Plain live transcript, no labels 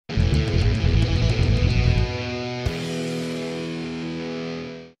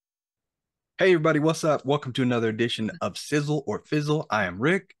Hey everybody, what's up? Welcome to another edition of Sizzle or Fizzle. I am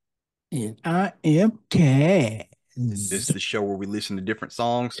Rick. And I am Taz. This is the show where we listen to different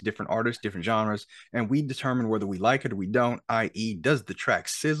songs, different artists, different genres, and we determine whether we like it or we don't, i.e., does the track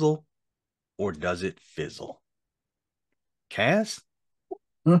sizzle or does it fizzle? Cass,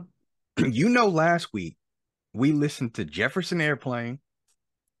 Huh? last week we listened to Jefferson Airplane,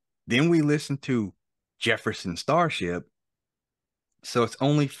 then we listened to Jefferson Starship. So it's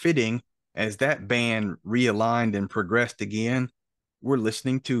only fitting as that band realigned and progressed again, we're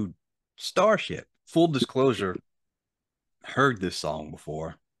listening to Starship. Full disclosure, heard this song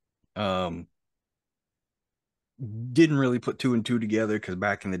before. Um, didn't really put two and two together because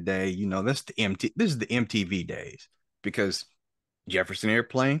back in the day, this is the MTV days because Jefferson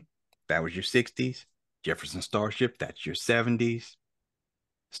Airplane, that was your 60s. Jefferson Starship, that's your 70s.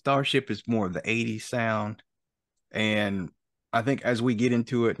 Starship is more of the 80s sound. And I think as we get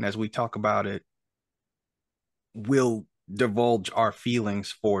into it and as we talk about it, we'll divulge our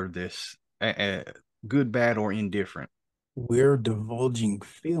feelings for this, good, bad, or indifferent. We're divulging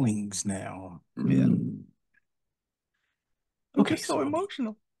feelings now. Yeah. Don't Okay, get so so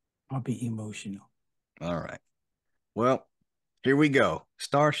emotional. I'll be emotional. All right. Well, here we go.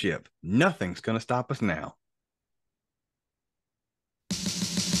 Starship. Nothing's going to stop us now.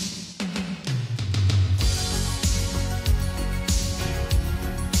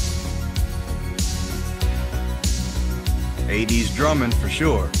 '80s drumming for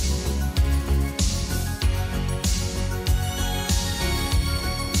sure.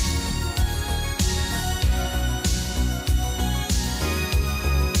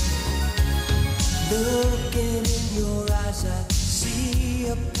 Looking in your eyes, I see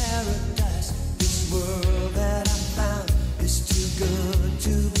a paradise. This world that I found is too good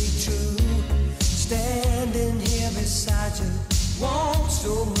to be true. Standing here beside you, want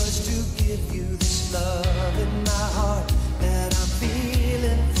so much to give you this love in my heart that I'm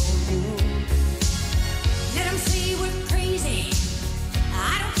feeling for you. Let them say we're crazy.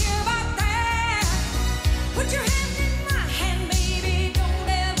 I don't care about that. Put your hand in my hand, baby. Don't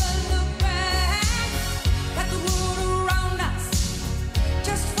ever look back. Let the world around us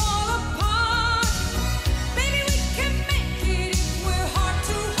just fall apart. Baby, we can make it if we're heart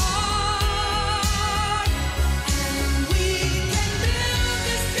to heart. And we can build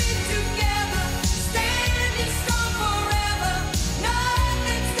this thing together, standing strong forever.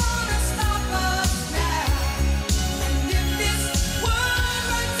 Nothing's gonna stop us now. And if this world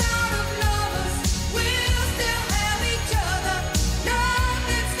runs out of lovers, we'll still have each other.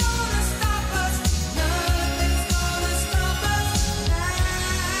 Nothing's gonna stop us. Nothing's gonna stop us now.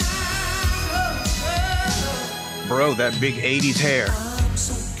 Bro, that big '80s hair. I'm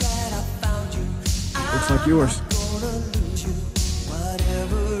so glad I found you. Looks like yours. I'm not gonna lose you.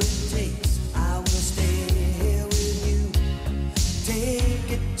 Whatever it takes, I will stay here with you.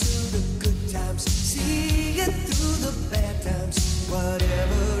 Take it to the good times, see it through the bad times.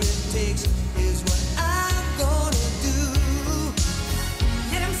 Whatever it takes is what I'm gonna do.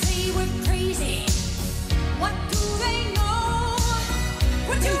 Let them say we're crazy. What do they know?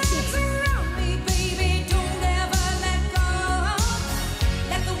 Put your arms around me, baby. Don't ever let go.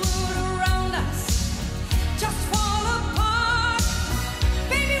 Let the world around us just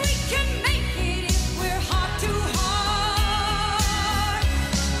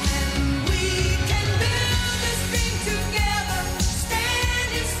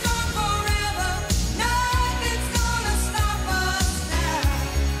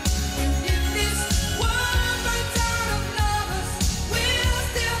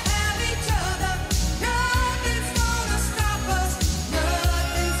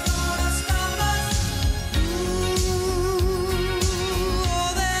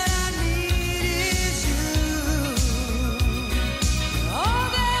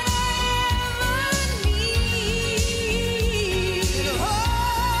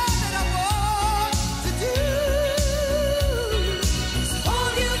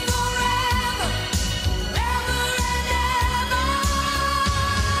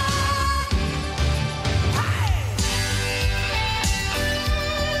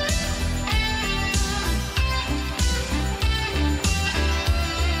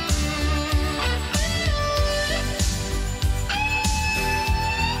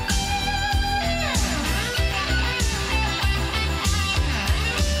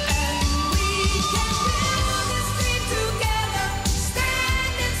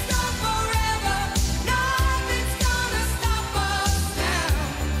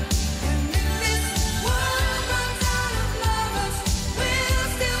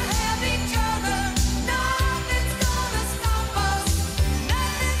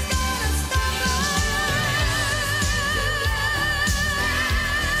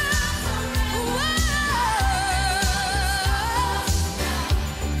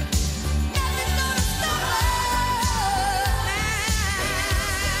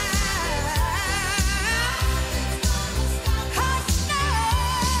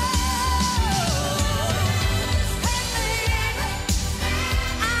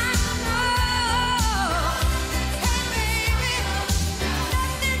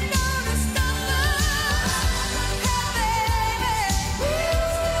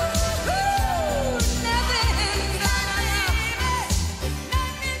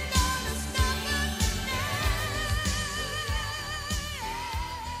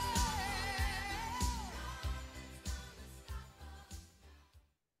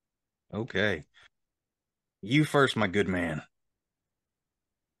Okay. You first, my good man.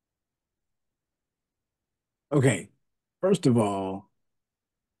 Okay. First of all,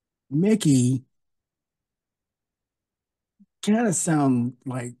 Mickey kind of sound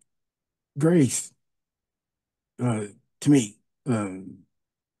like Grace uh, to me. Um,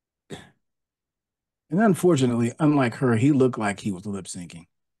 and unfortunately, unlike her, he looked like he was lip syncing.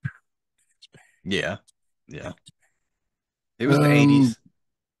 Yeah. Yeah. It was the Um, 80s.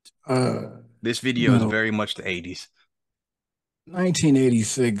 uh, This video is no, very much the 80s.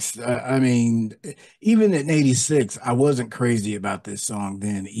 1986. I mean, even in 86, I wasn't crazy about this song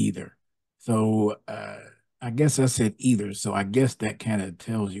then either. So I guess I said either. So I guess that kind of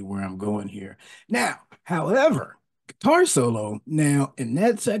tells you where I'm going here. Now, however, guitar solo. Now, in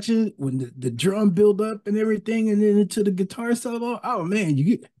that section, when the drum build up and everything, and then into the guitar solo, oh man,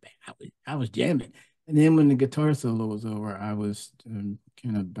 I was jamming. And then when the guitar solo was over, I was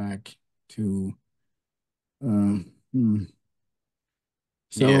kind of back to hmm. Yeah.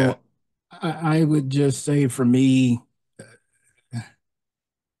 So I would just say for me,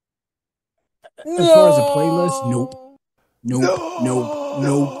 as far as a playlist, nope, No. nope, nope,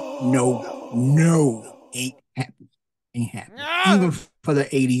 nope, nope, no, No. ain't happening, ain't happening. Even No. for the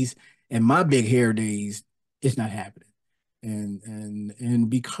 80s and my big hair days, it's not happening. And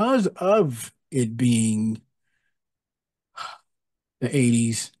because of it being the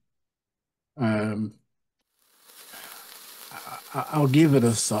 80s, um, I'll give it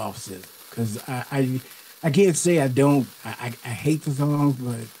a soft sizzle because I can't say I don't. I hate the songs,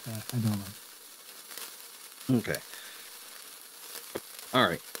 but I don't like. Okay. All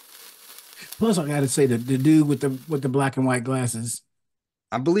right. Plus, I got to say the dude with the black and white glasses.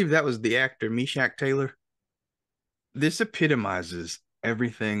 I believe that was the actor Meshack Taylor. This epitomizes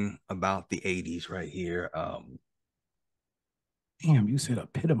everything about the 80s right here. Damn, you said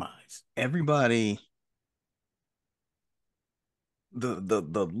epitomize. Everybody,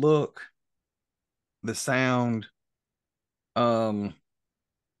 the look, the sound. Um,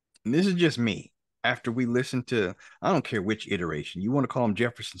 this is just me. After we listen to, I don't care which iteration. You want to call them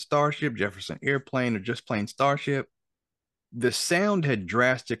Jefferson Starship, Jefferson Airplane, or just plain Starship. The sound had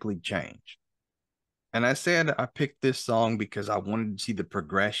drastically changed. And I said I picked this song because I wanted to see the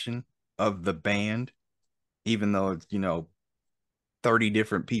progression of the band, even though it's, 30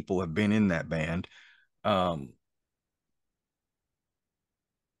 different people have been in that band. Um,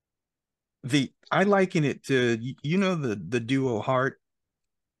 the I liken it to the duo Heart,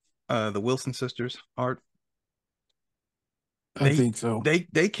 the Wilson sisters Heart. I They think so.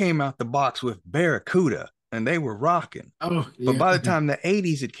 they came out the box with Barracuda and they were rocking. Oh But yeah. by the time the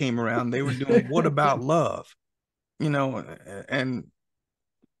 80s it came around, they were doing What About Love? And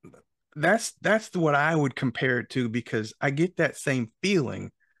that's what I would compare it to because I get that same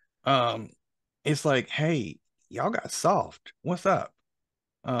feeling. Um, it's like, hey, y'all got soft. What's up?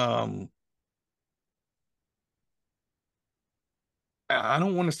 Um, I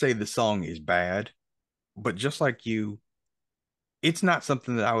don't want to say the song is bad, but just like you, it's not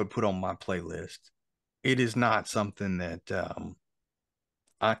something that I would put on my playlist. It is not something that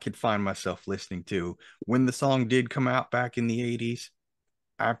I could find myself listening to. When the song did come out back in the 80s,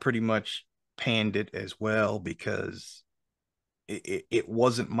 I pretty much panned it as well because it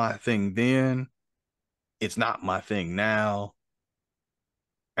wasn't my thing then. It's not my thing now.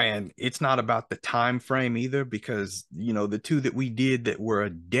 And it's not about the time frame either because, the two that we did that were a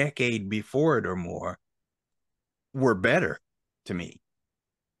decade before it or more were better to me.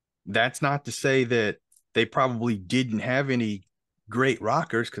 That's not to say that they probably didn't have any great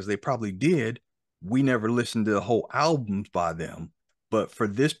rockers because they probably did. We never listened to the whole albums by them. But for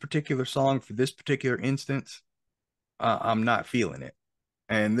this particular song, for this particular instance, I'm not feeling it.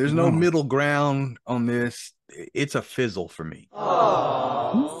 And there's no Oh. middle ground on this. It's a fizzle for me.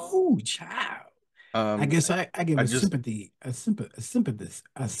 Ooh, child. I Um, guess I give I a just sympathy, a sympathizzle,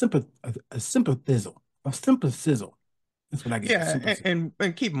 a sympathizzle. That's what I give a Yeah, sympathy.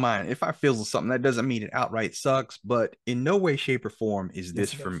 and keep in mind, if I feel something, that doesn't mean it outright sucks, but in no way, shape, or form is Yes,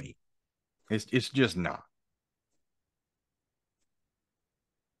 this it for does. me. It's just not,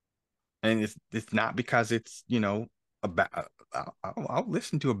 and it's not because it's about. I'll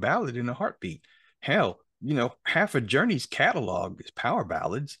listen to a ballad in a heartbeat. Hell, half of Journey's catalog is power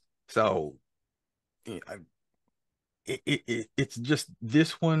ballads, so yeah, it's just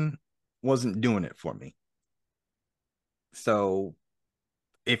this one wasn't doing it for me. So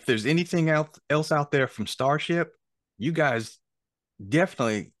if there's anything else out there from Starship, you guys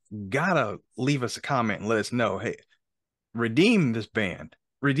definitely gotta leave us a comment and let us know. Hey, redeem this band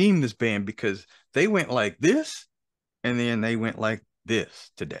because they went like this and then they went like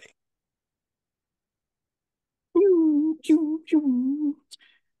this today. You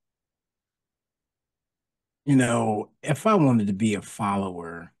know, if I wanted to be a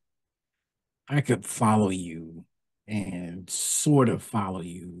follower, I could follow you and sort of follow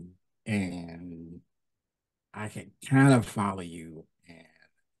you, and I could kind of follow you and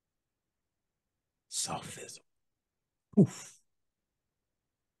soft fizzle. Poof.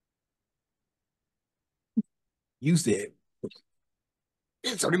 You said,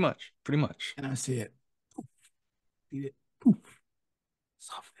 It's pretty much, pretty much. and I said, poof. Did it? Poof.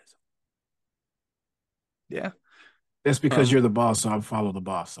 Soft fizzle. Yeah. That's because you're the boss, so I follow the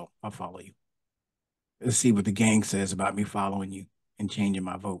boss, so I'll follow you. Let's see what the gang says about me following you and changing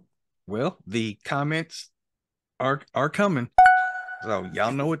my vote. Well, the comments are coming. So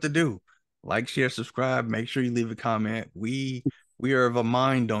y'all know what to do. Like, share, subscribe, make sure you leave a comment. We are of a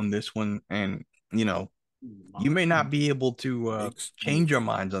mind on this one, and you know, you may not be able to change our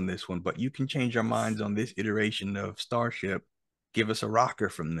minds on this one, but you can change our minds on this iteration of Starship. Give us a rocker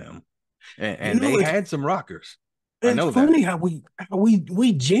from them. You And know, they had some rockers. I it's know that. funny how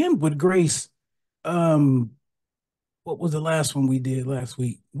we jammed with Grace. What was the last one we did last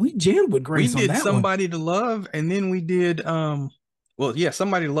week? We jammed with We Grace on did that one. Somebody to Love, and then we did well, yeah,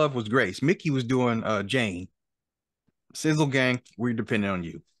 Somebody to Love was Grace. Mickey was doing Jane. Sizzle Gang, we're depending on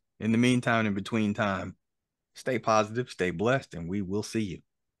you. In the meantime, in between time, stay positive, stay blessed, and we will see you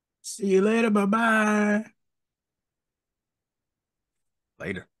See you later. Bye bye.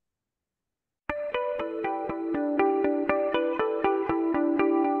 later.